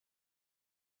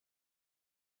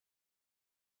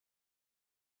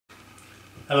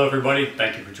Hello everybody,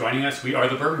 thank you for joining us. We are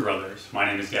the Bourbon Brothers. My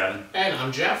name is Gavin. And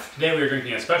I'm Jeff. Today we are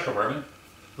drinking a special bourbon.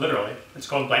 Literally, it's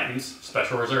called Blanton's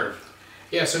Special Reserve.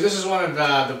 Yeah, so this is one of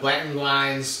the Blanton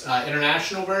line's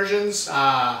international versions.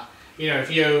 If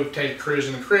you take a cruise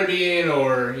in the Caribbean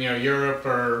or Europe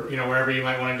or wherever you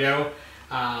might want to go,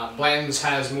 Blanton's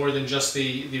has more than just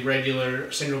the regular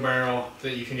single barrel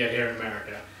that you can get here in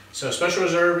America. So Special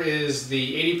Reserve is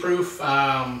the 80 proof.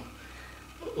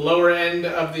 Lower end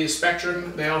of the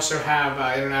spectrum. They also have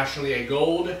internationally a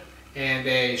gold and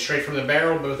a straight from the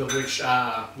barrel, both of which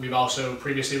we've also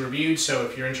previously reviewed. So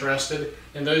if you're interested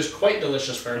in those quite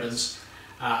delicious bourbons,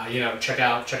 check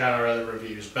out our other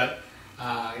reviews. But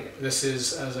this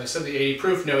is, as I said, the 80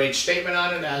 proof, no age statement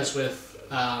on it, as with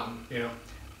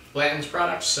Blanton's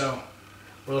products. So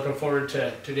we're looking forward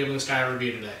to giving this guy a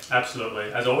review today.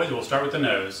 Absolutely. As always, we'll start with the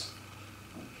nose.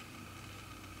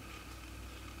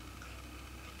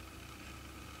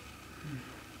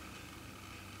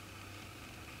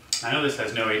 I know this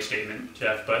has no age statement,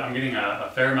 Jeff, but I'm getting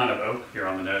a fair amount of oak here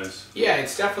on the nose. Yeah,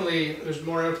 it's definitely, there's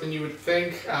more oak than you would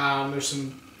think. There's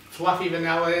some fluffy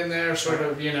vanilla in there, sort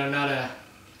of, not a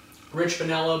rich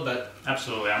vanilla, but...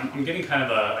 Absolutely. I'm getting kind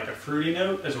of like a fruity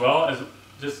note as well, as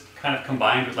just kind of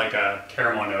combined with like a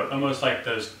caramel note, almost like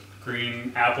those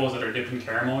green apples that are dipped in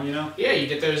caramel, Yeah, you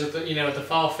get those at the, at the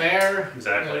fall fair.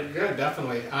 Exactly. Good,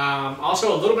 definitely.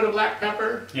 Also a little bit of black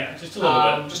pepper. Yeah, just a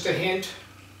little bit. Just a hint.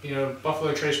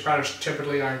 Buffalo Trace products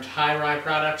typically aren't high rye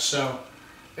products, so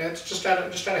it's just got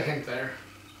a hint there.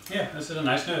 Yeah, this is a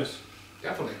nice nose.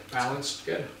 Definitely balanced,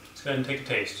 good. Let's go ahead and take a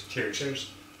taste. Cheers.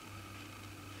 Cheers.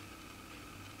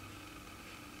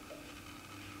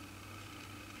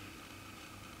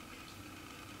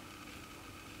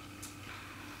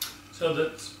 So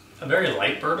that's a very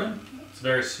light bourbon. It's a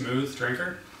very smooth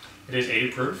drinker. It is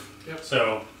 80 proof. Yep.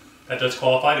 So that does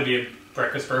qualify to be a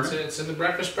breakfast bourbon. It's in the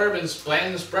breakfast bourbons.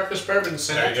 Blanton's breakfast bourbons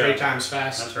sent out 3 times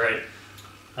fast. That's right.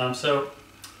 So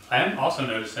I am also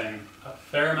noticing a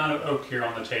fair amount of oak here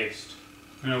on the taste,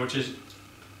 which is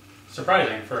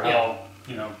surprising for how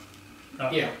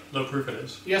low proof it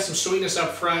is. You got some sweetness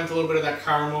up front, a little bit of that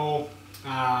caramel,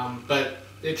 but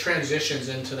it transitions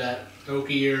into that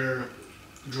oakier,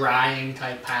 drying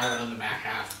type palate on the back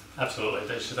half. Absolutely.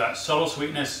 There's just that subtle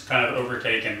sweetness kind of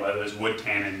overtaken by those wood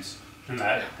tannins and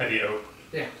that heavy oak.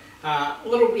 Yeah. A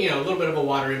little bit of a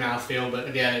watery mouthfeel, but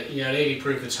again, at 80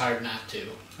 proof, it's hard not to.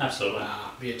 Absolutely.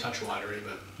 Be a touch watery,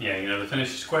 but yeah, the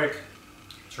finish is quick.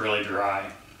 It's really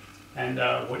dry and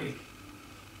woody.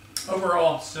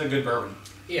 Overall, it's a good bourbon.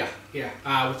 Yeah.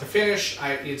 With the finish,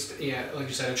 like you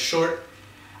said, it's short.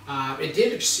 It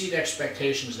did exceed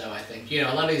expectations, though. I think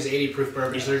a lot of these 80 proof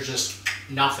bourbons, there's just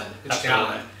nothing. It's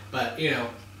gone. But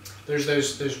there's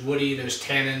those woody, those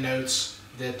tannin notes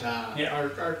that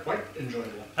are quite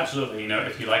enjoyable. Absolutely.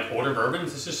 If you like older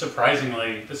bourbons, this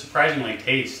surprisingly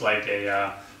tastes like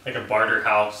a barter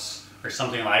house or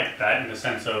something like that, in the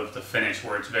sense of the finish,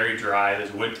 where it's very dry.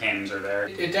 Those wood tannins are there.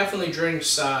 It definitely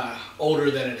drinks older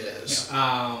than it is.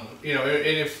 Yeah.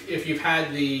 And if you've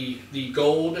had the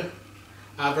gold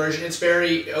version, it's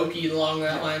very oaky along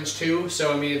that lines too.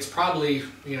 So I mean, it's probably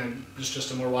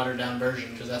just a more watered down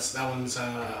version, because that one's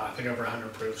I think over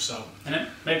 100 proof. So, and it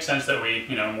makes sense that we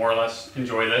more or less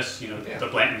enjoy this. The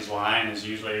Blanton's line is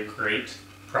usually a great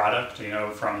product.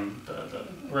 From the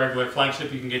regular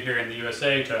flagship you can get here in the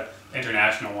USA to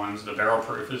international ones. The barrel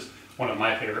proof is one of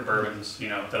my favorite bourbons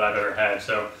that I've ever had.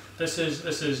 So this is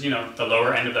the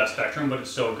lower end of that spectrum, but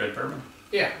it's still a good bourbon.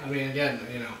 Yeah, I mean, again,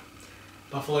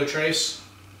 Buffalo Trace,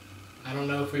 I don't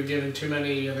know if we've given too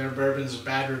many of their bourbons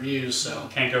bad reviews, so...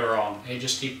 Can't go wrong. They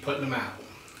just keep putting them out.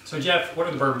 So Jeff, what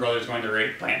are the Bourbon Brothers going to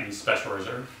rate Blanton's Special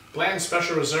Reserve? Blanton's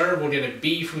Special Reserve will get a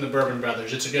B from the Bourbon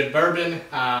Brothers. It's a good bourbon.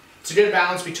 It's a good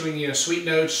balance between sweet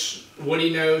notes, woody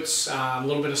notes, a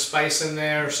little bit of spice in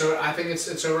there. So I think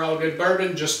it's overall a good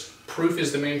bourbon. Just proof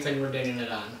is the main thing we're getting it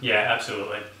on. Yeah,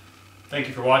 absolutely. Thank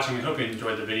you for watching. We hope you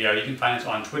enjoyed the video. You can find us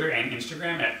on Twitter and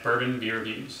Instagram at Bourbon Beer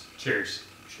Reviews. Cheers.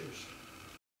 Cheers.